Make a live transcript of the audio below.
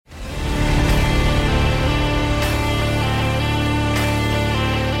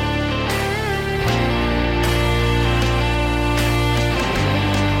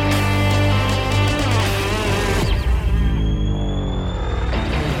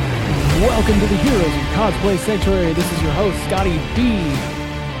Welcome to the Heroes of Cosplay Sanctuary. This is your host, Scotty B.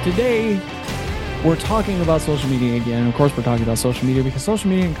 Today, we're talking about social media again. Of course, we're talking about social media because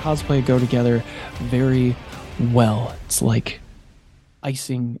social media and cosplay go together very well. It's like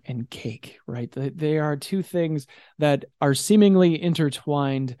icing and cake, right? They are two things that are seemingly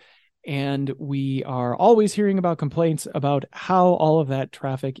intertwined, and we are always hearing about complaints about how all of that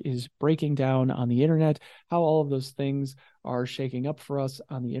traffic is breaking down on the internet, how all of those things are shaking up for us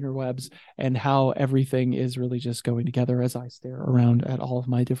on the interwebs, and how everything is really just going together as I stare around at all of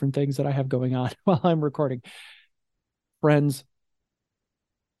my different things that I have going on while I'm recording. Friends,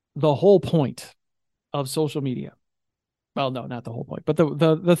 the whole point of social media, well, no, not the whole point, but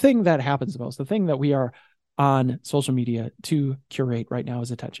the thing that happens the most, the thing that we are on social media to curate right now is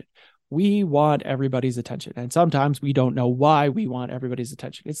attention. We want everybody's attention. And sometimes we don't know why we want everybody's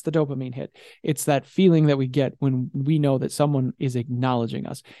attention. It's the dopamine hit. It's that feeling that we get when we know that someone is acknowledging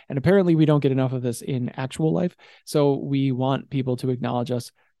us. And apparently we don't get enough of this in actual life. So we want people to acknowledge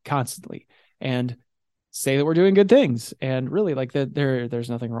us constantly and say that we're doing good things. And really, like, that there's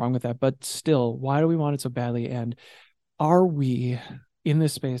nothing wrong with that. But still, why do we want it so badly? And are we in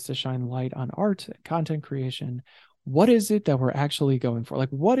this space to shine light on art, content creation? What is it that we're actually going for? Like,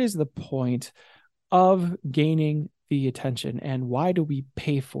 what is the point of gaining the attention, and why do we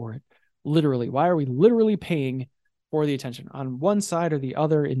pay for it? Literally, why are we literally paying for the attention? On one side or the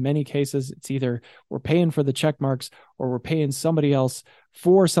other, in many cases, it's either we're paying for the check marks or we're paying somebody else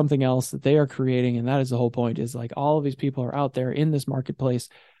for something else that they are creating. And that is the whole point, is like all of these people are out there in this marketplace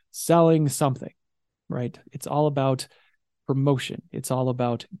selling something, right? It's all about promotion. It's all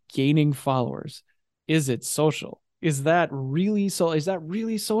about gaining followers. Is it social? Is that really so? Is that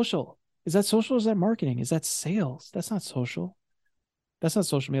really social? Is that social? Is that marketing? Is that sales? That's not social. That's not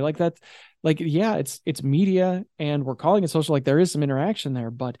social media. Like that, like, yeah, it's media and we're calling it social. Like, there is some interaction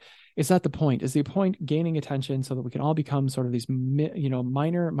there, but is that the point? Is the point gaining attention so that we can all become sort of these,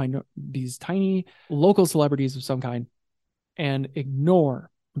 minor, these tiny local celebrities of some kind, and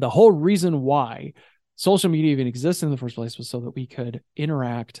ignore the whole reason why social media even exists in the first place was so that we could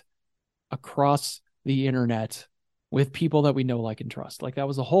interact across the internet with people that we know, like, and trust. Like, that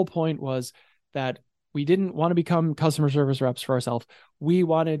was the whole point, was that we didn't want to become customer service reps for ourselves. We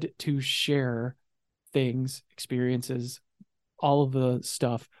wanted to share things, experiences, all of the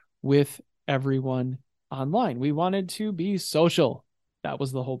stuff with everyone online. We wanted to be social. That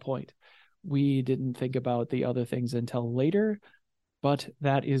was the whole point. We didn't think about the other things until later, but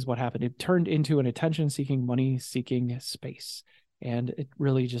that is what happened. It turned into an attention-seeking, money-seeking space. And it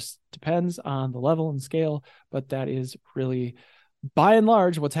really just depends on the level and scale, but that is really, by and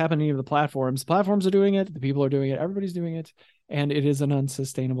large, what's happening to the platforms. Platforms are doing it, the people are doing it, everybody's doing it, and it is an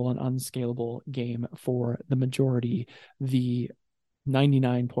unsustainable and unscalable game for the majority, the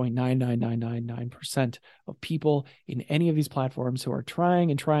 99.99999% of people in any of these platforms who are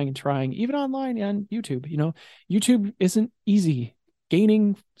trying and trying and trying, even online and YouTube. YouTube isn't easy.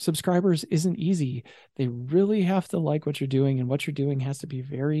 Gaining subscribers isn't easy. They really have to like what you're doing, and what you're doing has to be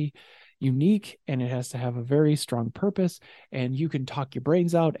very unique, and it has to have a very strong purpose, and you can talk your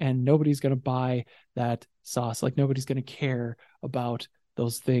brains out and nobody's going to buy that sauce. Like, nobody's going to care about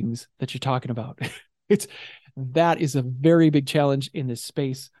those things that you're talking about. That is a very big challenge in this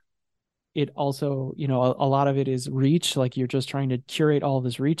space. It also, a lot of it is reach. Like, you're just trying to curate all of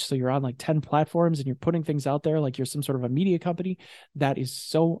this reach. So you're on like 10 platforms and you're putting things out there like you're some sort of a media company. That is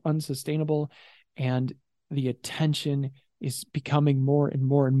so unsustainable. And the attention is becoming more and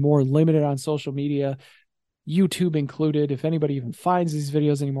more and more limited on social media, YouTube included. If anybody even finds these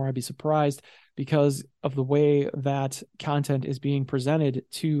videos anymore, I'd be surprised, because of the way that content is being presented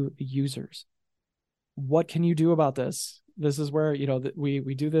to users. What can you do about this? This is where,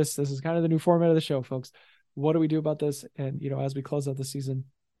 we do this. This is kind of the new format of the show, folks. What do we do about this? And, as we close out the season,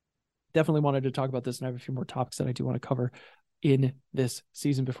 definitely wanted to talk about this, and I have a few more topics that I do want to cover in this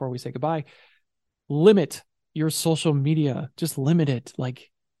season before we say goodbye. Limit your social media. Just limit it.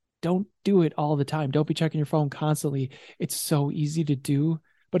 Like, don't do it all the time. Don't be checking your phone constantly. It's so easy to do,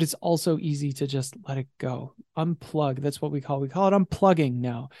 but it's also easy to just let it go. Unplug. That's what we call it unplugging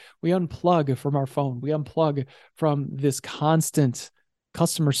now. We unplug from our phone. We unplug from this constant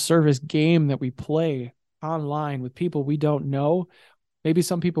customer service game that we play online with people we don't know. Maybe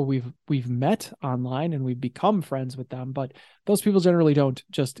some people we've met online and we've become friends with them, but those people generally don't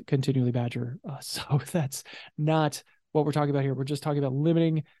just continually badger us. So that's not what we're talking about here. We're just talking about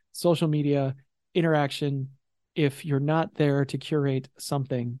limiting social media interaction. If you're not there to curate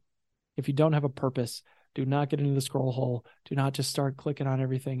something, if you don't have a purpose, Do not get into the scroll hole. Do not just start clicking on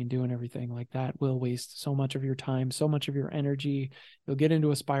everything and doing everything. Like that will waste so much of your time, so much of your energy. You'll get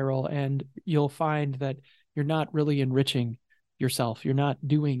into a spiral and you'll find that you're not really enriching yourself. You're not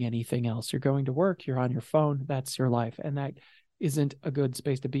doing anything else. You're going to work, you're on your phone. That's your life. And that isn't a good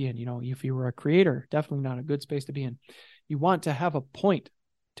space to be in. You know, if you were a creator, definitely not a good space to be in. You want to have a point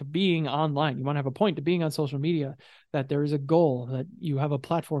to being online. You want to have a point to being on social media, that there is a goal, that you have a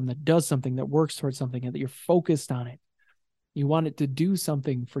platform that does something, that works towards something, and that you're focused on it. You want it to do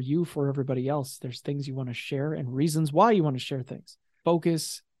something for you, for everybody else. There's things you want to share and reasons why you want to share things.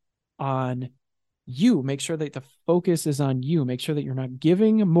 Focus on you. Make sure that the focus is on you. Make sure that you're not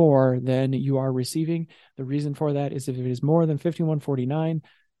giving more than you are receiving. The reason for that is if it is more than 5149,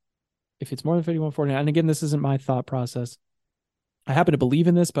 if it's more than 5149, and again, this isn't my thought process. I happen to believe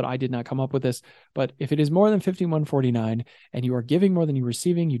in this, but I did not come up with this. But if it is more than 5149 and you are giving more than you're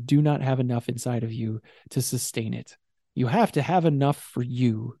receiving, you do not have enough inside of you to sustain it. You have to have enough for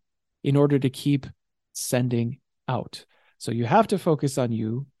you in order to keep sending out. So you have to focus on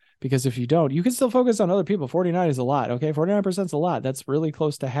you, because if you don't, you can still focus on other people. 49 is a lot. Okay. 49% is a lot. That's really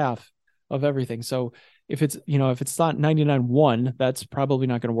close to half of everything. So if it's, if it's not 99.1, that's probably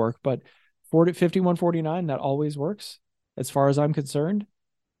not going to work, but 51.49, that always works as far as I'm concerned,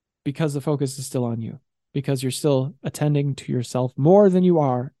 because the focus is still on you, because you're still attending to yourself more than you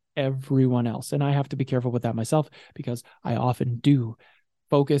are everyone else. And I have to be careful with that myself, because I often do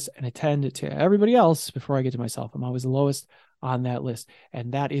focus and attend to everybody else before I get to myself. I'm always the lowest on that list.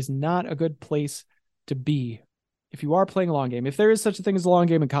 And that is not a good place to be. If you are playing a long game, if there is such a thing as a long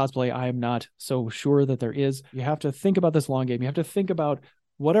game in cosplay, I am not so sure that there is. You have to think about this long game. You have to think about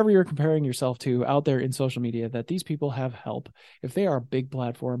whatever you're comparing yourself to out there in social media, that these people have help. If they are a big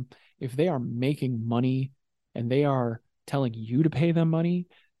platform, if they are making money and they are telling you to pay them money,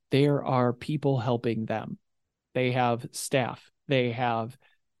 there are people helping them. They have staff. They have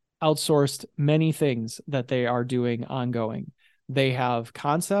outsourced many things that they are doing ongoing. They have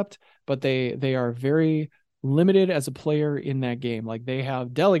concept, but they are very limited as a player in that game. Like, they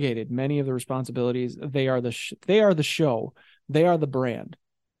have delegated many of the responsibilities. They are the show. They are the brand.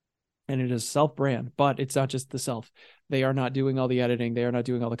 And it is self-brand, but it's not just the self. They are not doing all the editing. They are not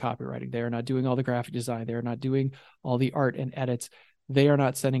doing all the copywriting. They are not doing all the graphic design. They are not doing all the art and edits. They are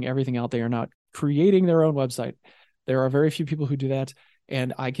not sending everything out. They are not creating their own website. There are very few people who do that.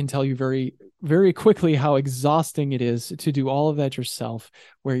 And I can tell you very, very quickly how exhausting it is to do all of that yourself,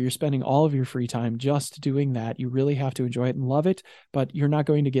 where you're spending all of your free time just doing that. You really have to enjoy it and love it, but you're not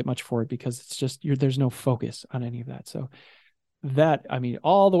going to get much for it, because it's just, there's no focus on any of that. So that, I mean,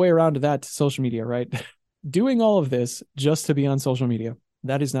 all the way around to that, to social media, right? Doing all of this just to be on social media,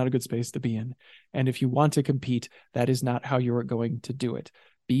 that is not a good space to be in. And if you want to compete, that is not how you're going to do it.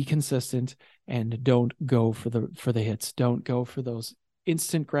 Be consistent and don't go for the hits. Don't go for those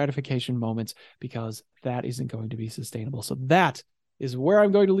instant gratification moments, because that isn't going to be sustainable. So that is where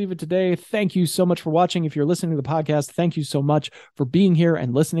I'm going to leave it today. Thank you so much for watching. If you're listening to the podcast, thank you so much for being here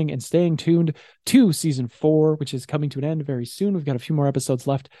and listening and staying tuned to season 4, which is coming to an end very soon. We've got a few more episodes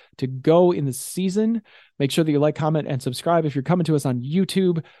left to go in the season. Make sure that you like, comment, and subscribe. If you're coming to us on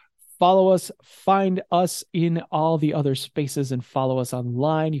YouTube, follow us, find us in all the other spaces, and follow us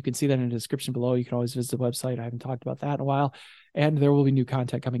online. You can see that in the description below. You can always visit the website. I haven't talked about that in a while. And there will be new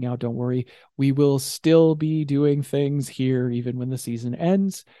content coming out. Don't worry. We will still be doing things here even when the season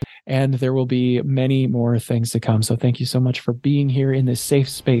ends. And there will be many more things to come. So thank you so much for being here in this safe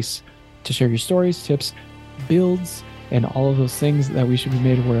space to share your stories, tips, builds, and all of those things that we should be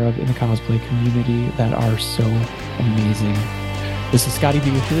made aware of in the cosplay community that are so amazing. This is Scotty B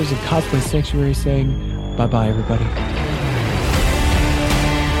with Heroes of Cosplay Sanctuary saying bye-bye, everybody.